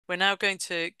We're now going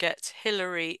to get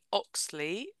Hilary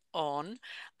Oxley on,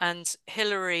 and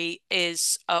Hilary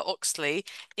is Oxley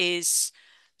is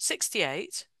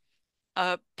 68,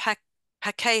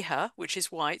 Pakeha, which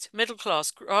is white,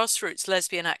 middle-class, grassroots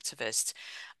lesbian activist.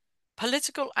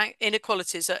 Political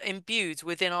inequalities are imbued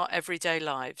within our everyday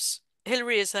lives.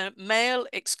 Hilary is a male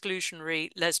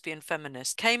exclusionary lesbian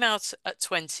feminist. Came out at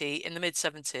 20 in the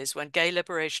mid-70s when gay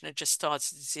liberation had just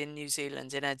started in New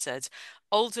Zealand in NZ.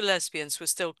 Older lesbians were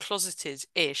still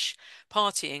closeted-ish,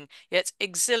 partying, yet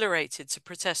exhilarated to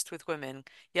protest with women,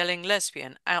 yelling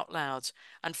lesbian out loud,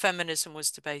 and feminism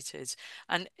was debated.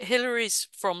 And Hilary's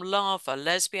from Lava,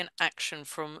 Lesbian Action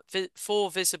for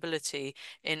Visibility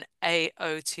in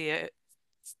Aotearoa.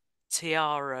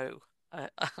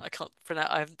 I can't pronounce,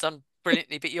 I haven't done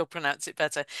brilliantly, but you'll pronounce it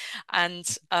better. And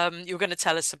you're going to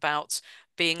tell us about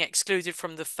being excluded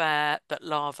from the fair that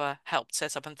Lava helped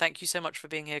set up. And thank you so much for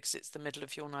being here because it's the middle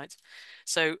of your night.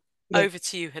 So over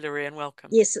to you, Hilary, and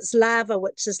welcome. Yes, it's Lava,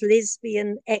 which is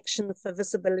Lesbian Action for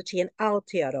Visibility in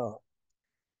Aotearoa,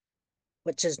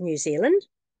 which is New Zealand.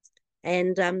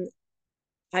 And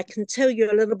I can tell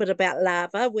you a little bit about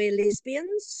Lava. We're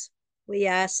lesbians. We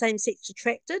are same-sex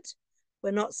attracted. We're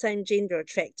not same-gender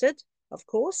attracted, of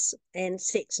course, and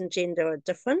sex and gender are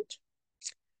different.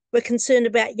 We're concerned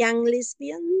about young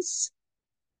lesbians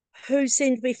who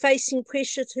seem to be facing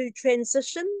pressure to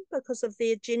transition because of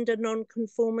their gender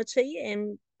non-conformity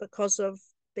and because of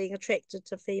being attracted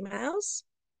to females.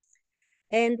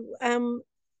 And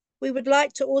we would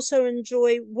like to also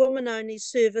enjoy women-only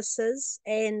services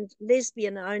and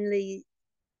lesbian-only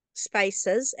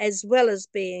spaces, as well as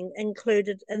being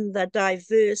included in the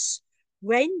diverse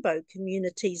rainbow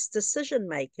community's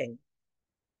decision-making.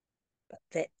 But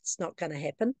that's not going to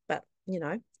happen, but, you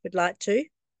know, we'd like to,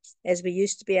 as we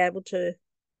used to be able to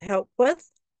help with.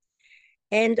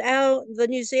 And the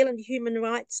New Zealand Human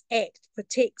Rights Act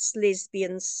protects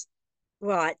lesbians'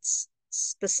 rights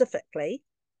specifically,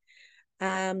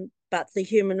 but the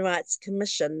Human Rights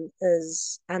Commission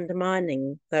is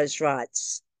undermining those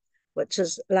rights, which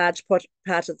is a large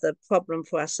part of the problem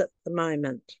for us at the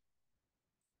moment.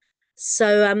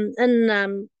 So in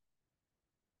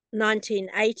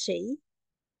 1980,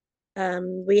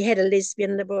 we had a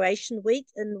Lesbian Liberation Week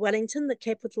in Wellington, the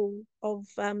capital of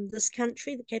this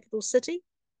country, the capital city.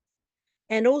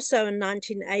 And also in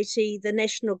 1980, the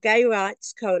National Gay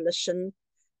Rights Coalition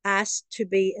asked to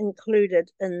be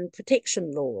included in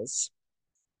protection laws.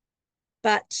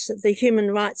 But the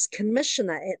Human Rights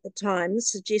Commissioner at the time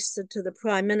suggested to the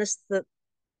Prime Minister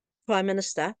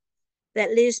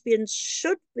that lesbians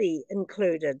should be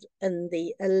included in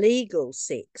the illegal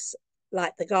sex,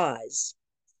 like the guys.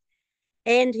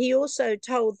 And he also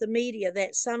told the media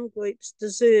that some groups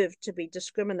deserve to be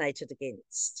discriminated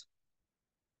against.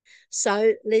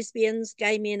 So lesbians,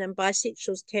 gay men and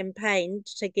bisexuals campaigned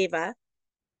together.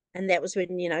 And that was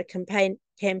when, you know,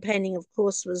 campaigning, of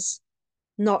course, was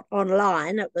not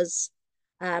online. It was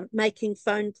making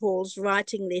phone calls,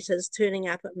 writing letters, turning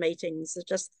up at meetings. There's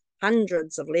just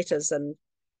hundreds of letters, and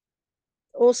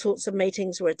all sorts of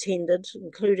meetings were attended,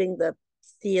 including the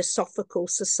Theosophical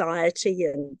Society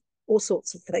and all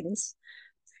sorts of things.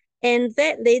 And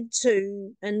that led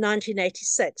to, in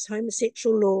 1986,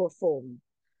 homosexual law reform.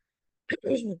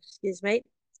 Excuse me.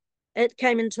 It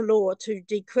came into law to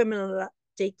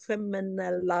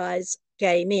decriminalise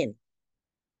gay men.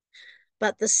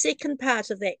 But the second part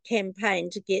of that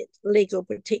campaign to get legal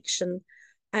protection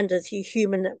under the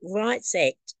Human Rights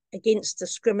Act against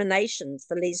discrimination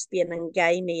for lesbian and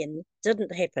gay men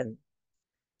didn't happen.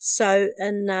 So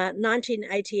in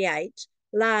 1988,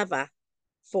 Lava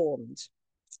formed,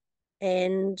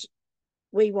 and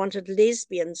we wanted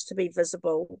lesbians to be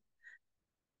visible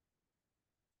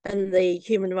in the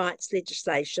human rights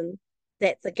legislation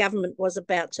that the government was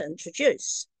about to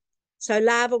introduce. So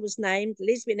Lava was named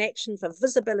Lesbian Action for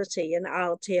Visibility in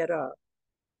Aotearoa.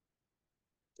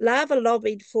 Lava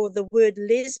lobbied for the word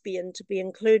lesbian to be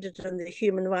included in the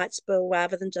Human Rights Bill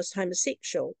rather than just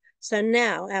homosexual. So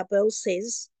now our bill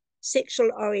says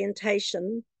sexual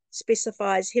orientation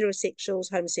specifies heterosexuals,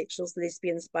 homosexuals,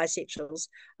 lesbians, bisexuals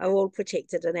are all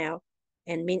protected and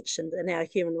mentioned in our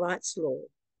human rights law.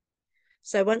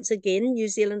 So once again, New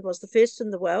Zealand was the first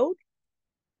in the world.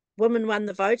 Women won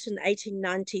the vote in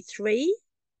 1893,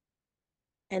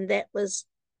 and that was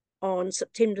on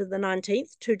September the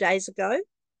 19th, 2 days ago.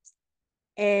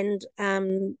 And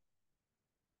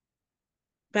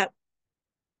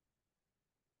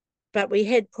but we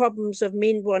had problems of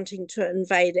men wanting to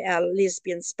invade our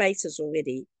lesbian spaces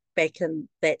already back in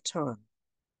that time.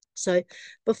 So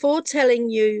before telling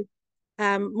you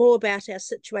more about our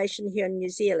situation here in New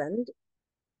Zealand,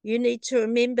 You need to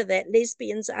remember that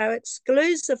lesbians are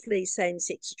exclusively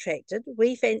same-sex attracted.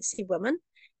 We fancy women,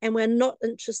 and we're not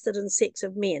interested in sex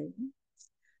of men.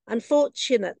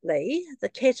 Unfortunately, the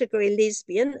category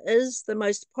lesbian is the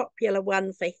most popular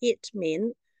one for het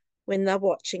men when they're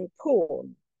watching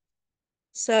porn.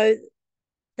 So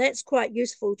that's quite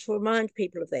useful to remind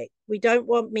people of that. We don't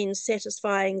want men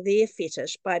satisfying their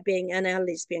fetish by being in our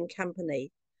lesbian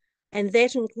company. And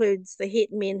that includes the het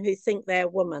men who think they're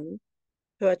women,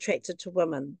 who are attracted to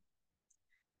women.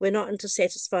 We're not into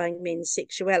satisfying men's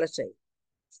sexuality.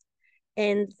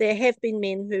 And there have been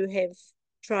men who have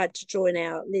tried to join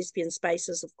our lesbian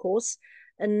spaces, of course.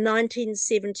 In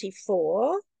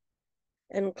 1974,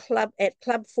 at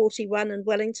Club 41 in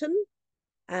Wellington,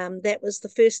 that was the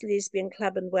first lesbian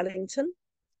club in Wellington.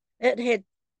 It had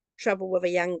trouble with a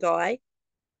young guy.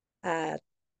 I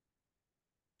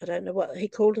don't know what he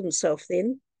called himself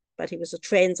then, but he was a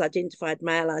trans-identified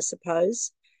male, I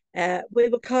suppose. We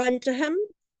were kind to him,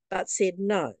 but said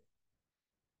no.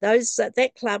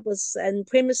 That club was in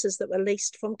premises that were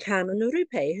leased from Carmen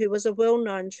Urupe, who was a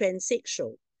well-known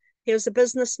transsexual. He was a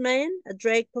businessman, a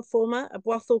drag performer, a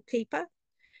brothel keeper.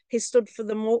 He stood for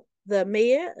the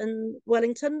mayor in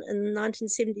Wellington in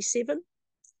 1977.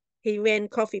 He ran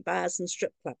coffee bars and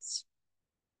strip clubs.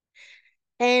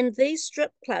 And these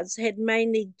strip clubs had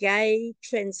mainly gay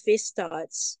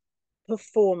transvestites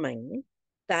performing,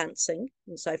 dancing,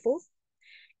 and so forth,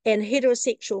 and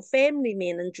heterosexual family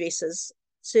men in dresses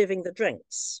serving the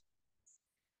drinks.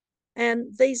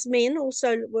 And these men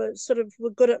also were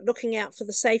good at looking out for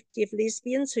the safety of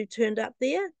lesbians who turned up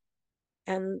there,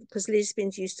 because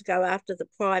lesbians used to go after the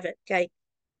private gay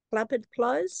club had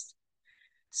closed.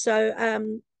 So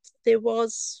there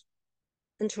was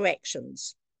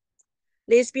interactions.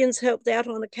 Lesbians helped out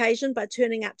on occasion by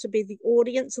turning up to be the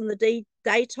audience in the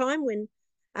daytime when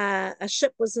a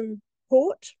ship was in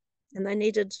port and they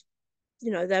needed,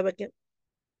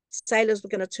 sailors were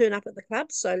going to turn up at the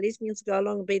club, so lesbians would go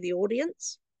along and be the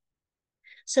audience.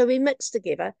 So we mixed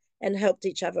together and helped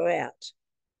each other out.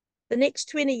 The next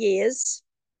 20 years,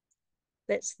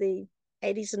 that's the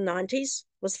 80s and 90s,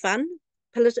 was fun,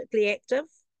 politically active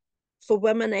for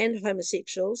women and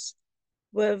homosexuals,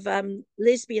 with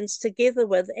lesbians together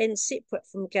with and separate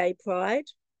from gay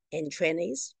pride and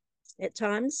trannies at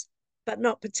times, but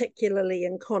not particularly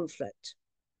in conflict.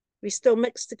 We still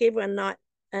mix together in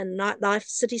nightlife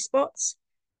city spots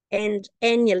and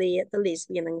annually at the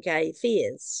lesbian and gay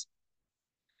fairs.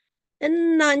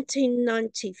 In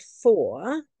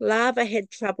 1994, Lava had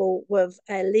trouble with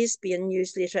a lesbian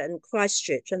newsletter in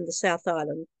Christchurch in the South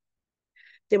Island.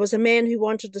 There was a man who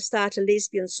wanted to start a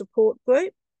lesbian support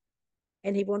group,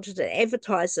 and he wanted to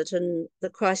advertise it in the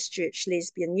Christchurch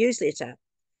lesbian newsletter.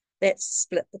 That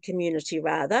split the community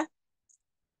rather.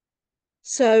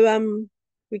 So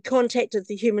we contacted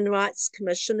the Human Rights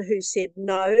Commission, who said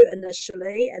no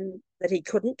initially and that he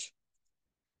couldn't.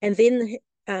 And then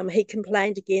he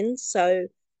complained again. So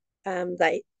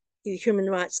the Human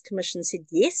Rights Commission said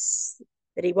yes,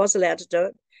 that he was allowed to do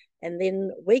it. And then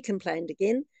we complained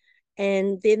again.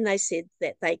 And then they said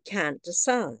that they can't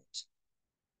decide.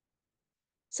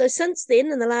 So since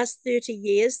then, in the last 30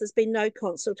 years, there's been no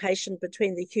consultation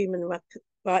between the Human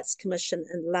Rights Commission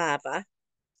and LAVA,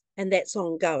 and that's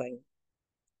ongoing.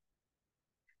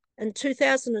 In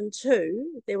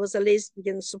 2002, there was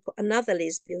another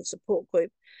lesbian support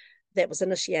group that was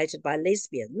initiated by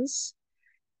lesbians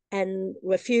and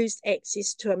refused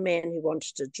access to a man who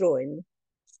wanted to join.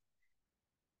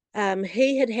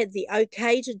 He had the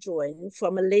okay to join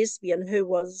from a lesbian who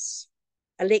was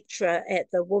a lecturer at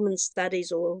the women's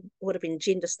studies, or would have been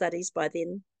gender studies by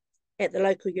then, at the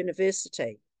local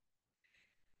university.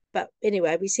 But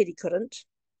anyway, we said he couldn't.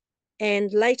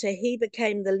 And later he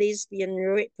became the lesbian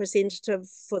representative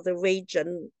for the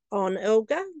region on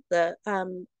ILGA, the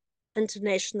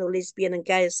International Lesbian and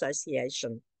Gay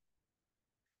Association,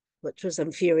 which was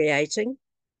infuriating.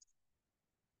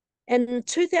 And in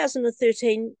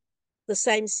 2013, the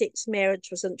same-sex marriage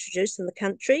was introduced in the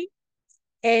country.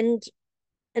 And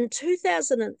in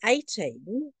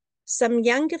 2018, some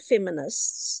younger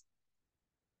feminists,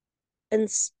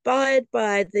 inspired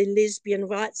by the Lesbian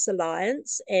Rights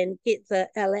Alliance and Get the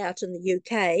L Out in the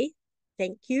UK,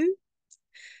 thank you,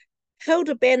 held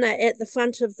a banner at the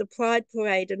front of the Pride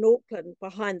Parade in Auckland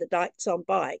behind the Dykes on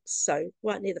Bikes, so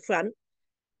right near the front.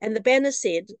 And the banner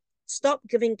said, "Stop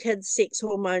giving kids sex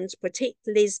hormones, protect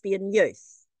lesbian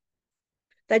youth."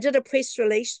 They did a press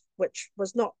release, which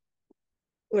was not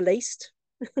released,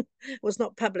 was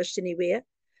not published anywhere,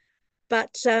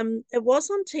 but it was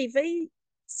on TV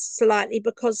slightly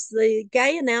because the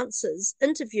gay announcers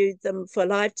interviewed them for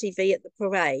live TV at the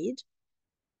parade,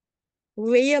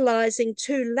 realizing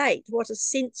too late what a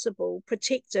sensible,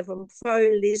 protective, and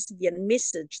pro-lesbian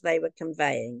message they were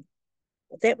conveying.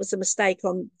 That was a mistake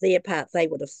on their part, they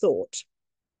would have thought.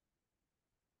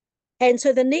 And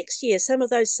so the next year, some of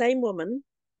those same women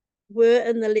were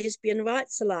in the Lesbian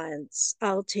Rights Alliance,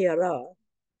 Aotearoa,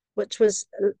 which was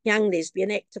young lesbian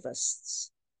activists.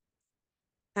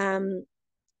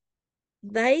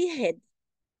 They had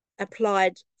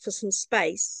applied for some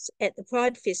space at the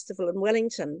Pride Festival in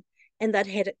Wellington, and they'd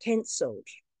had it cancelled.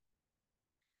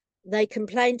 They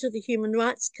complained to the Human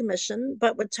Rights Commission,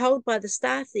 but were told by the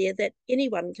staff there that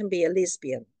anyone can be a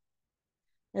lesbian.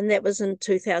 And that was in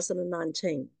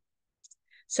 2019.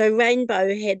 So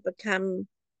Rainbow had become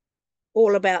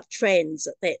all about trans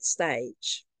at that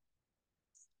stage.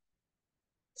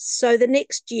 So the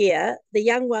next year, the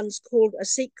young ones called a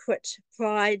secret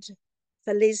Pride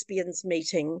for Lesbians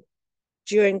meeting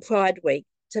during Pride Week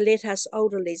to let us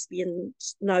older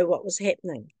lesbians know what was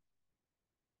happening.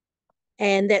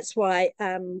 And that's why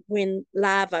when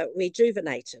Lava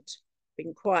rejuvenated,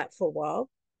 been quiet for a while,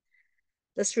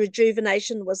 this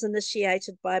rejuvenation was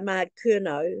initiated by Marg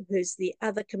Curnow, who's the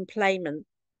other complainant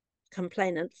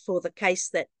for the case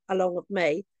that, along with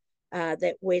me,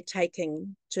 that we're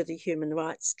taking to the Human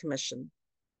Rights Commission.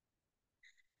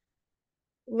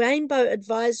 Rainbow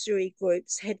advisory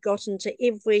groups had got into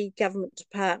every government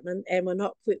department and were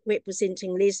not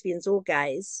representing lesbians or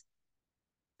gays.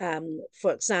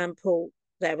 For example,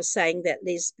 they were saying that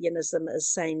lesbianism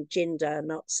is same gender,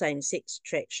 not same sex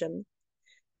attraction.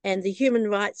 And the Human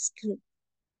Rights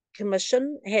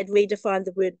Commission had redefined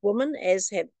the word woman,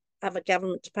 as have other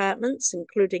government departments,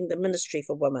 including the Ministry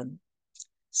for Women,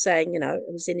 saying, it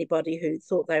was anybody who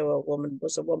thought they were a woman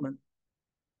was a woman.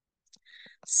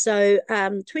 So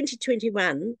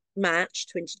 2021, March,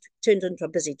 turned into a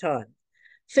busy time.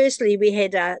 Firstly, we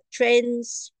had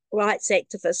trans rights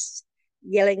activists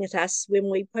yelling at us when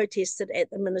we protested at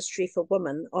the Ministry for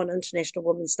Women on International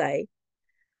Women's Day.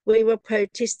 We were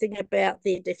protesting about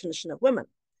their definition of women,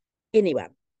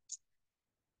 anyone.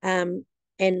 And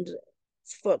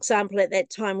for example, at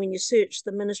that time, when you searched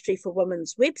the Ministry for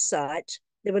Women's website,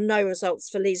 there were no results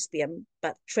for lesbian,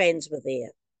 but trans were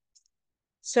there.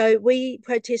 So we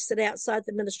protested outside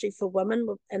the Ministry for Women,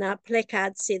 and our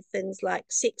placards said things like,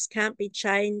 sex can't be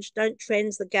changed, don't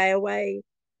trans the gay away,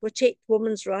 protect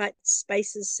women's rights,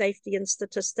 spaces, safety and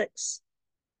statistics,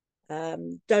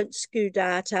 don't skew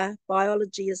data,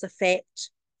 biology is a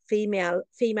fact, female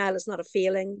is not a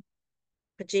feeling,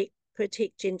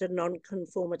 protect gender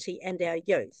non-conformity and our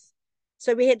youth.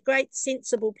 So we had great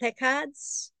sensible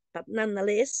placards, but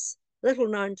nonetheless, little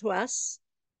known to us.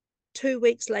 2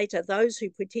 weeks later, those who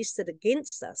protested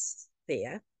against us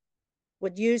there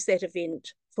would use that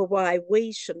event for why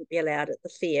we shouldn't be allowed at the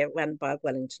fair run by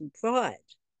Wellington Pride.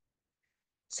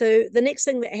 So the next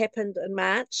thing that happened in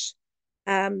March,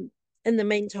 in the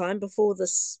meantime, before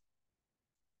this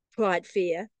Pride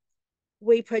fair,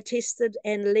 we protested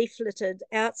and leafleted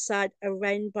outside a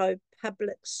Rainbow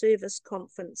Public Service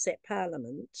Conference at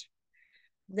Parliament.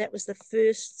 That was the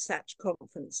first such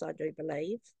conference, I do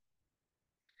believe.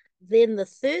 Then the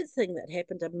third thing that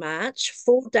happened in March,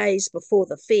 4 days before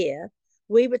the fair,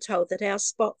 we were told that our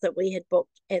spot that we had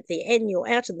booked at the annual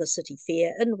Out in the City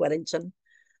fair in Wellington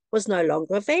was no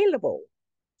longer available.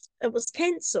 It was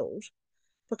cancelled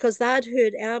because they'd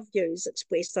heard our views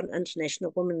expressed on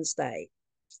International Women's Day.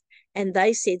 And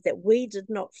they said that we did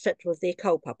not fit with their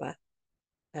kaupapa.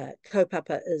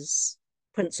 Kaupapa is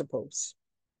principles.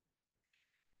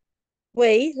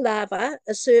 We, Lava,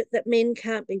 assert that men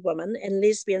can't be women and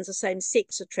lesbians are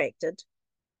same-sex attracted,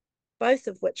 both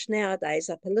of which nowadays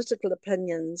are political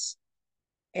opinions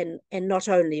and not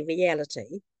only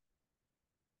reality.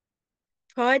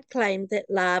 Pride claimed that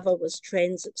Lava was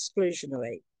trans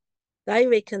exclusionary. They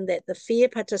reckon that the fair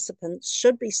participants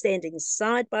should be standing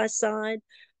side by side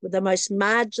with the most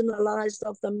marginalised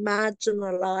of the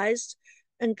marginalised,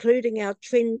 including our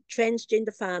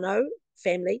transgender whānau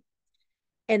family,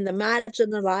 and the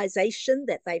marginalisation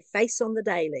that they face on the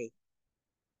daily.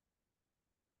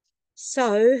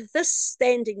 So this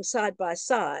standing side by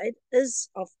side is,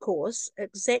 of course,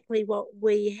 exactly what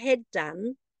we had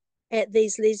done at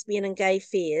these lesbian and gay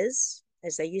fairs,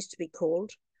 as they used to be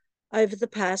called, over the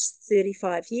past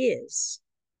 35 years.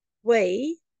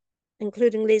 We,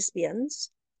 including lesbians,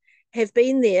 have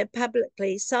been there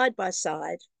publicly side by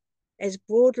side as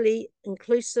broadly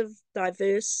inclusive,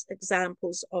 diverse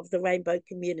examples of the rainbow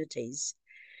communities,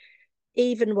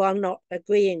 even while not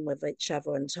agreeing with each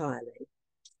other entirely.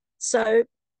 So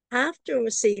after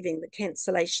receiving the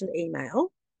cancellation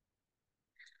email,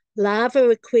 Lava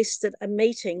requested a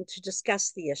meeting to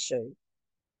discuss the issue,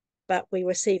 but we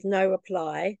received no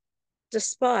reply,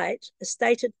 despite a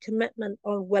stated commitment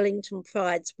on Wellington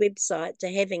Pride's website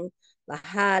to having the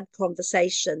hard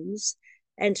conversations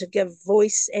and to give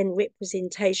voice and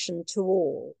representation to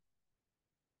all.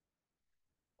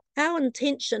 Our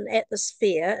intention at this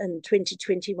fair in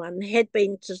 2021 had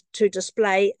been to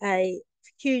display a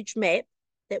huge map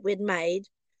that we'd made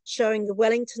showing the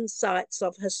Wellington sites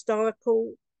of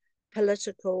historical,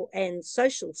 political and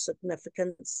social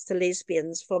significance to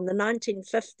lesbians from the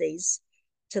 1950s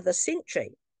to the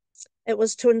century. It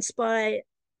was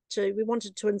we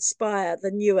wanted to inspire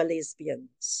the newer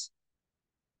lesbians.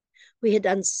 We had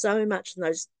done so much in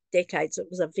those decades, it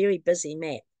was a very busy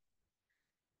map.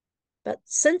 But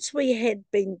since we had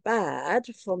been barred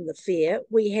from the fair,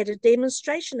 we had a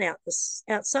demonstration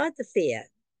outside the fair.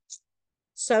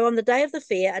 So on the day of the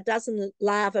fair, a dozen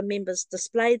LAVA members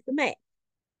displayed the map,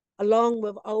 along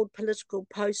with old political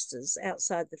posters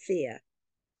outside the fair.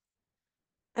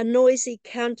 A noisy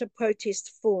counter-protest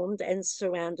formed and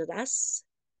surrounded us,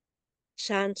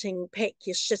 chanting, "Pack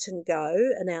your shit and go,"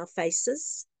 in our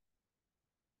faces,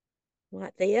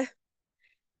 right there,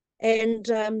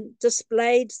 and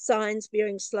displayed signs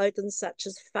bearing slogans such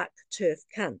as "fuck turf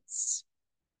cunts."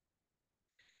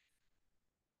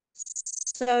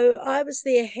 So I was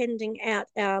there handing out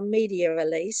our media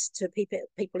release to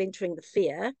people entering the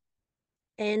fair,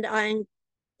 and I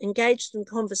engaged in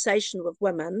conversation with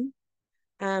women,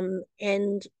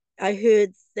 and I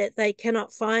heard that they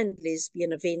cannot find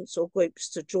lesbian events or groups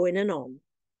to join in on,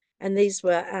 and these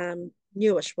were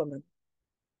newish women.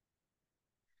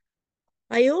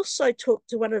 I also talked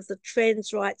to one of the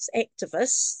trans rights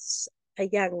activists, a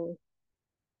young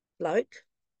bloke,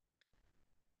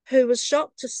 who was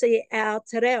shocked to see our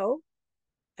te reo,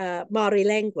 Māori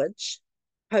language,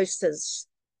 posters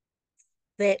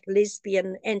that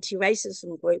lesbian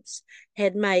anti-racism groups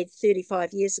had made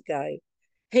 35 years ago.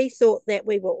 He thought that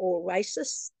we were all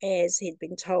racist, as he'd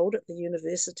been told at the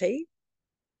university,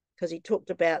 because he talked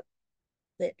about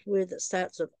that word that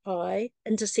starts with I,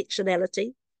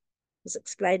 intersectionality, was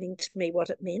explaining to me what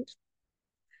it meant.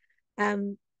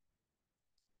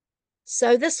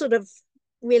 So this sort of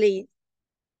really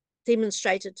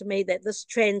demonstrated to me that this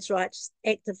trans rights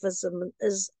activism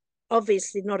is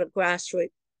obviously not a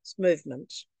grassroots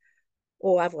movement,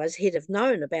 or otherwise he'd have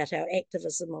known about our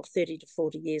activism of 30 to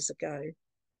 40 years ago.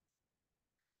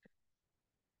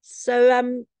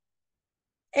 So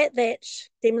at that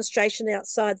demonstration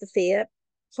outside the fair,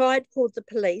 Pride called the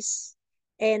police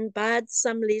and barred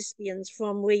some lesbians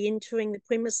from re-entering the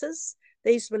premises.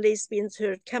 These were lesbians who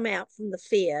had come out from the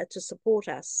fair to support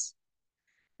us.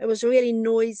 It was really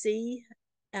noisy,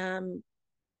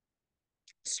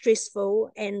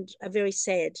 stressful, and a very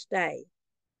sad day.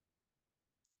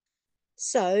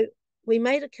 So we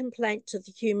made a complaint to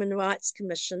the Human Rights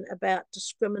Commission about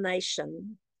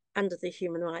discrimination under the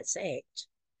Human Rights Act.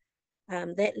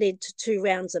 That led to 2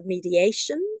 rounds of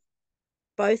mediation,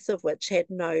 both of which had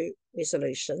no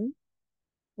resolution,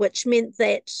 which meant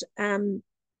that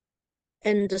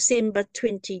in December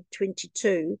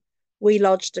 2022, we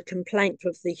lodged a complaint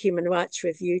with the Human Rights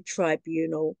Review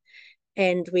Tribunal,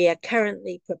 and we are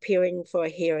currently preparing for a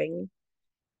hearing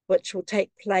which will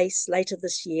take place later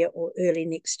this year or early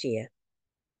next year.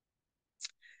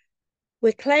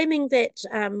 We're claiming that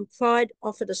Pride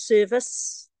offered a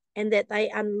service and that they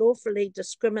unlawfully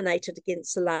discriminated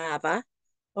against LAVA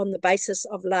on the basis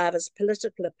of LAVA's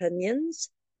political opinions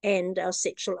and our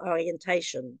sexual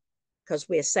orientation, because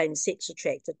we're same-sex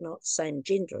attracted, not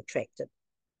same-gender attracted.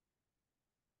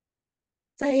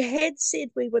 They had said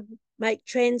we would make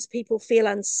trans people feel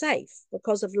unsafe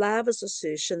because of LAVA's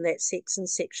assertion that sex and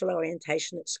sexual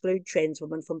orientation exclude trans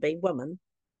women from being women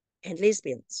and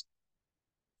lesbians.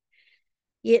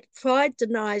 Yet Pride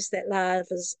denies that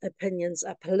LAVA's opinions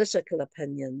are political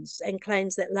opinions and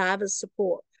claims that LAVA's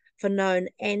support for known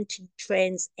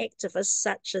anti-trans activists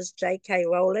such as J.K.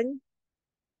 Rowling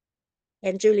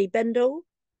and Julie Bindel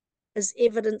is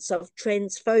evidence of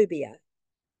transphobia.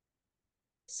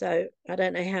 So I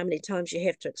don't know how many times you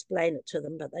have to explain it to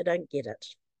them, but they don't get it,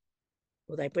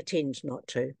 or they pretend not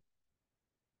to.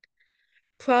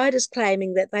 Pride is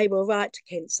claiming that they were right to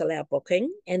cancel our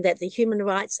booking and that the Human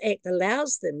Rights Act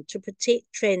allows them to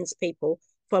protect trans people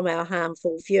from our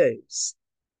harmful views.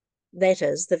 That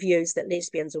is, the views that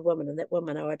lesbians are women and that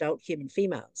women are adult human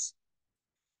females.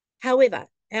 However,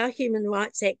 our Human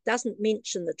Rights Act doesn't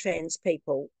mention the trans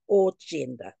people or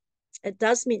gender. It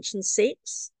does mention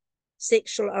sex,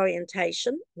 sexual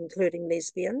orientation, including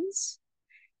lesbians,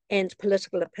 and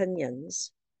political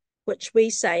opinions, which we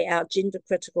say our gender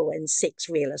critical and sex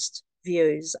realist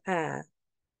views are.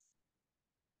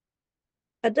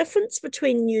 A difference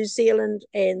between New Zealand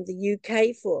and the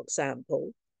UK, for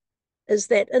example, is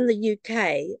that in the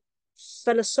UK,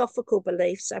 philosophical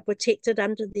beliefs are protected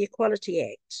under the Equality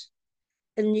Act.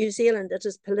 In New Zealand, it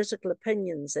is political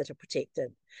opinions that are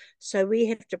protected. So we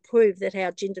have to prove that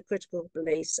our gender critical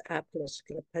beliefs are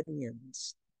political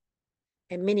opinions.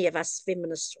 And many of us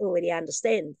feminists already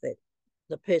understand that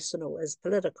the personal is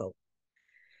political.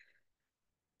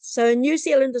 So New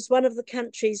Zealand is one of the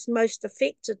countries most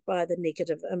affected by the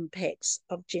negative impacts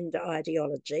of gender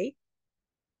ideology.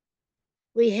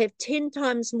 We have 10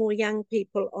 times more young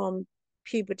people on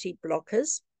puberty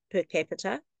blockers per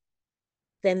capita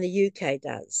than the UK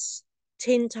does.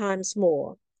 10 times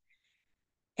more.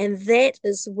 And that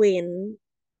is when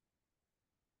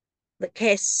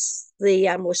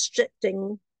the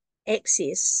restricting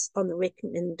access on the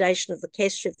recommendation of the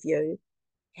Cass Review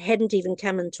hadn't even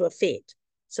come into effect.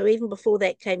 So even before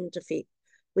that came into effect,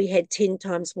 we had 10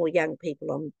 times more young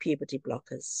people on puberty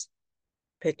blockers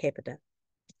per capita.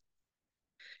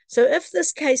 So if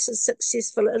this case is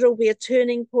successful, it'll be a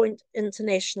turning point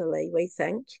internationally, we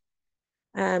think.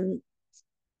 It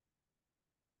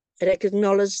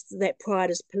acknowledged that pride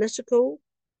is political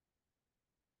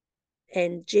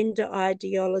and gender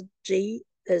ideology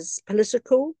is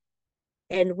political,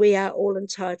 and we are all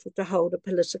entitled to hold a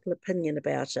political opinion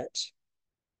about it.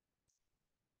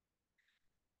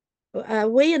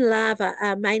 We in Lava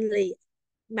are mainly,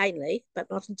 but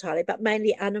not entirely, but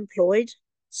mainly unemployed,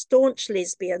 staunch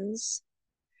lesbians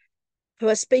who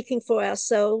are speaking for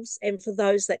ourselves and for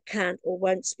those that can't or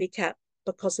won't speak up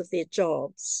because of their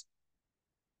jobs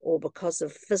or because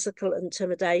of physical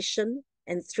intimidation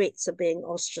and threats of being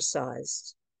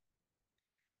ostracized.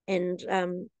 And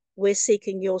we're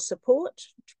seeking your support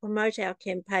to promote our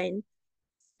campaign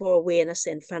for awareness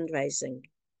and fundraising.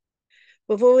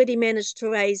 We've already managed to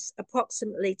raise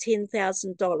approximately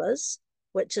 $10,000,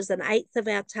 which is an eighth of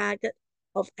our target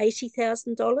of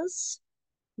 $80,000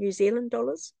 New Zealand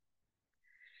dollars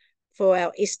for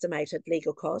our estimated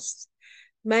legal costs.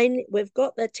 Mainly, we've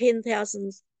got the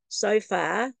 10,000 so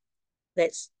far.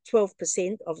 That's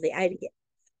 12% of the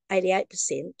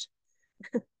 88%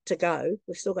 to go.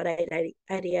 We've still got 88%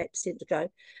 to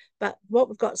go. But what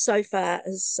we've got so far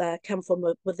has come from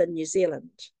within New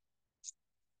Zealand.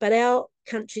 But our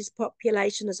country's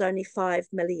population is only 5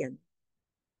 million.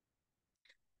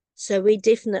 So we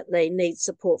definitely need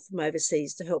support from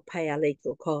overseas to help pay our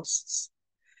legal costs.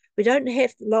 We don't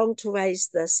have long to raise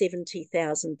the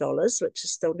 $70,000, which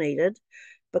is still needed,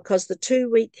 because the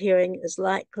 2-week hearing is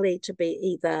likely to be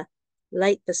either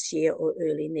late this year or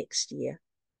early next year.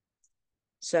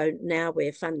 So now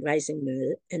we're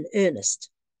fundraising in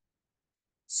earnest.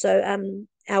 So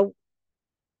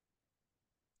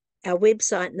our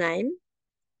website name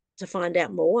to find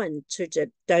out more and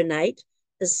to donate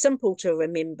is simple to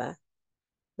remember,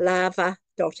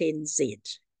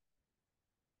 lava.nz.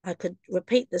 I could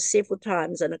repeat this several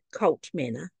times in a cult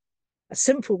manner, a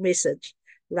simple message,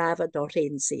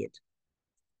 lava.nz.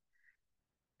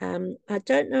 I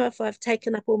don't know if I've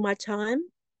taken up all my time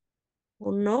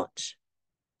or not.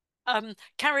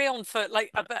 Carry on for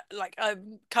like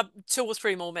 2 or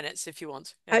 3 more minutes if you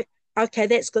want. Yeah. Okay,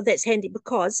 that's good. That's handy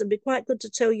because it'd be quite good to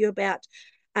tell you about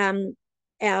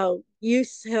our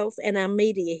youth health and our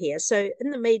media here. So in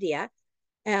the media,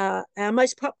 our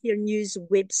most popular news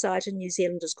website in New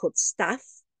Zealand is called Stuff.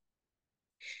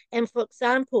 And for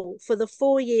example, for the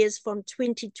 4 years from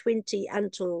 2020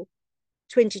 until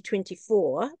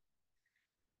 2024,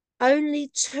 only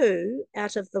 2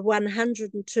 out of the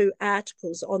 102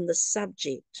 articles on the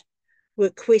subject were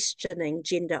questioning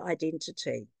gender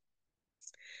identity.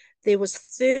 There was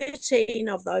 13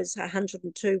 of those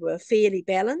 102 were fairly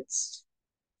balanced.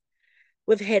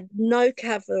 We've had no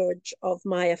coverage of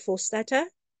Maya Forstater,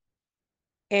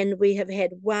 and we have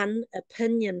had 1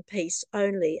 opinion piece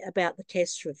only about the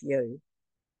Cass Review.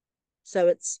 So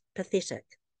it's pathetic.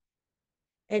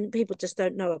 And people just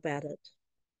don't know about it,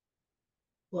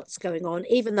 what's going on,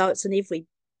 even though it's in every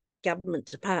government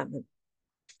department.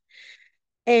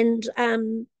 And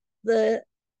the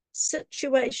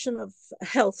situation of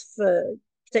health,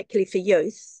 particularly for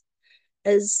youth,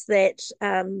 is that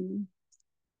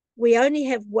we only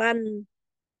have 1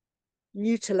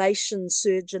 mutilation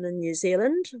surgeon in New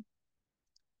Zealand,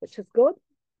 which is good.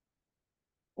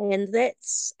 And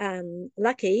that's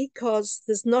lucky because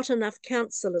there's not enough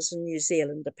counsellors in New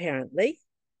Zealand, apparently,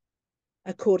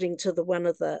 according to one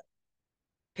of the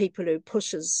people who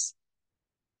pushes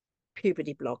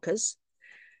puberty blockers.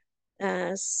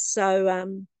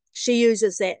 So she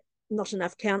uses that not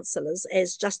enough counsellors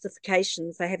as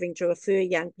justification for having to refer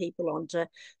young people on to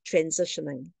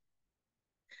transitioning.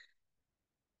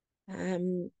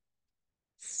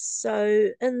 So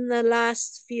in the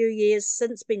last few years,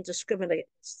 since being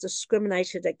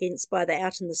discriminated against by the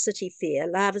Out in the City Fair,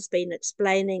 Lava's been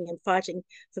explaining and fighting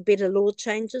for better law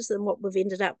changes than what we've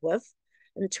ended up with.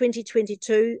 In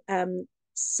 2022,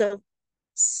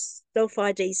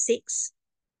 self-ID sex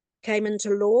came into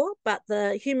law, but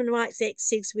the Human Rights Act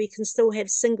says we can still have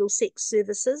single-sex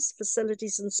services,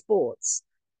 facilities and sports.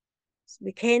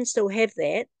 We can still have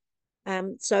that.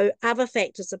 So other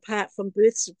factors apart from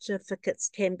birth certificates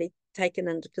can be taken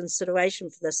into consideration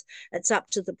for this. It's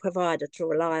up to the provider to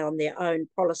rely on their own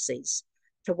policies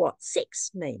to what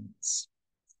sex means.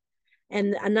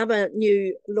 And another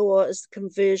new law is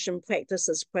conversion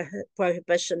practices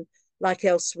prohibition, like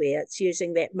elsewhere. It's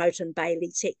using that Moat and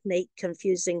Bailey technique,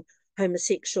 confusing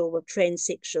homosexual with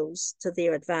transsexuals to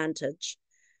their advantage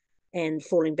and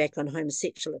falling back on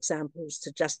homosexual examples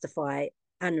to justify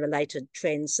unrelated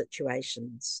trans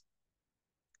situations.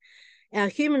 Our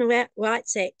Human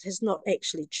Rights Act has not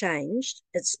actually changed.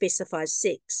 It specifies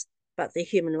sex, but the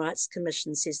Human Rights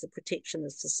Commission says the protection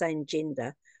is the same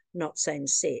gender, not same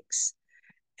sex.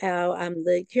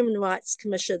 The Human Rights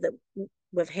Commissioner that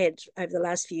we've had over the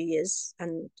last few years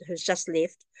and who's just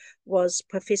left was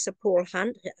Professor Paul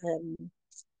Hunt.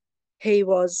 He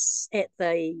was at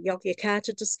the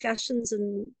Yogyakarta discussions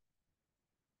in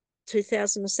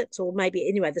 2006, or maybe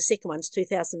anyway, the second one's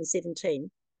 2017,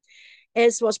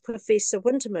 as was Professor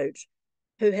Wintermuth,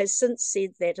 who has since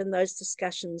said that in those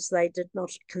discussions they did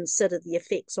not consider the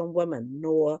effects on women,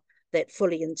 nor that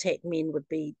fully intact men would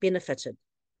be benefited.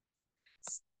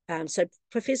 So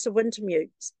Professor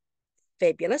Wintermuth's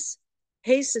fabulous.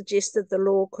 He suggested the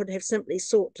law could have simply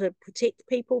sought to protect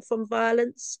people from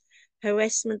violence,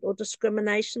 harassment or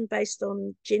discrimination based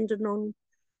on gender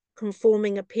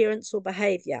non-conforming appearance or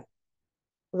behaviour,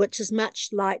 which is much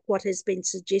like what has been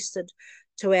suggested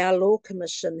to our Law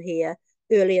Commission here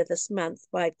earlier this month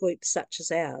by groups such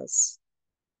as ours.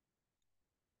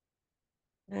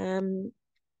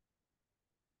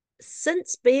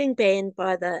 Since being banned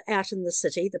by the Out in the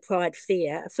City, the Pride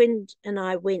Fair, a friend and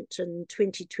I went in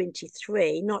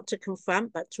 2023, not to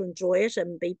confront, but to enjoy it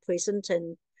and be present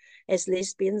and as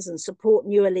lesbians and support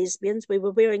newer lesbians. We were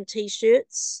wearing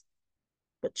T-shirts,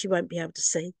 which you won't be able to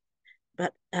see,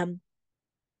 but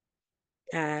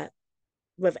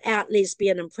with Out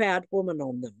Lesbian and Proud Woman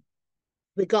on them.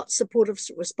 We got supportive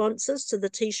responses to the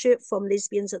T-shirt from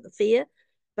lesbians at the fair,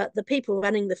 but the people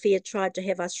running the fair tried to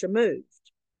have us removed.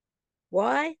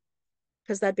 Why?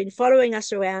 Because they'd been following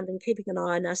us around and keeping an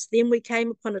eye on us. Then we came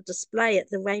upon a display at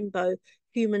the Rainbow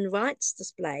Human Rights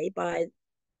display by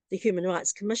the Human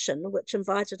Rights Commission, which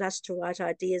invited us to write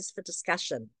ideas for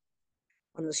discussion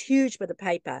on this huge bit of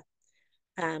paper,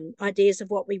 ideas of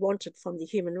what we wanted from the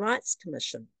Human Rights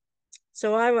Commission.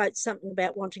 So I wrote something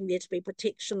about wanting there to be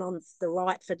protection on the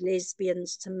right for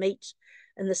lesbians to meet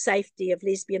in the safety of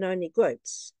lesbian-only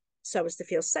groups, so as to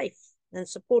feel safe and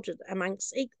supported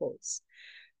amongst equals.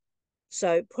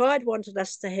 So Pride wanted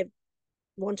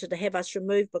to have us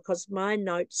removed because my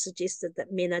note suggested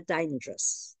that men are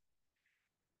dangerous.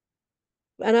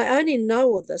 And I only know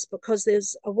all this because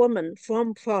there's a woman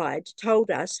from Pride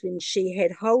told us when she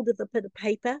had hold of the bit of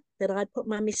paper that I'd put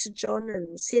my message on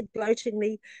and said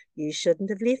gloatingly, "You shouldn't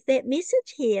have left that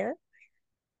message here."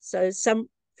 So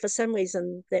for some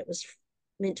reason that was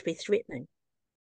meant to be threatening.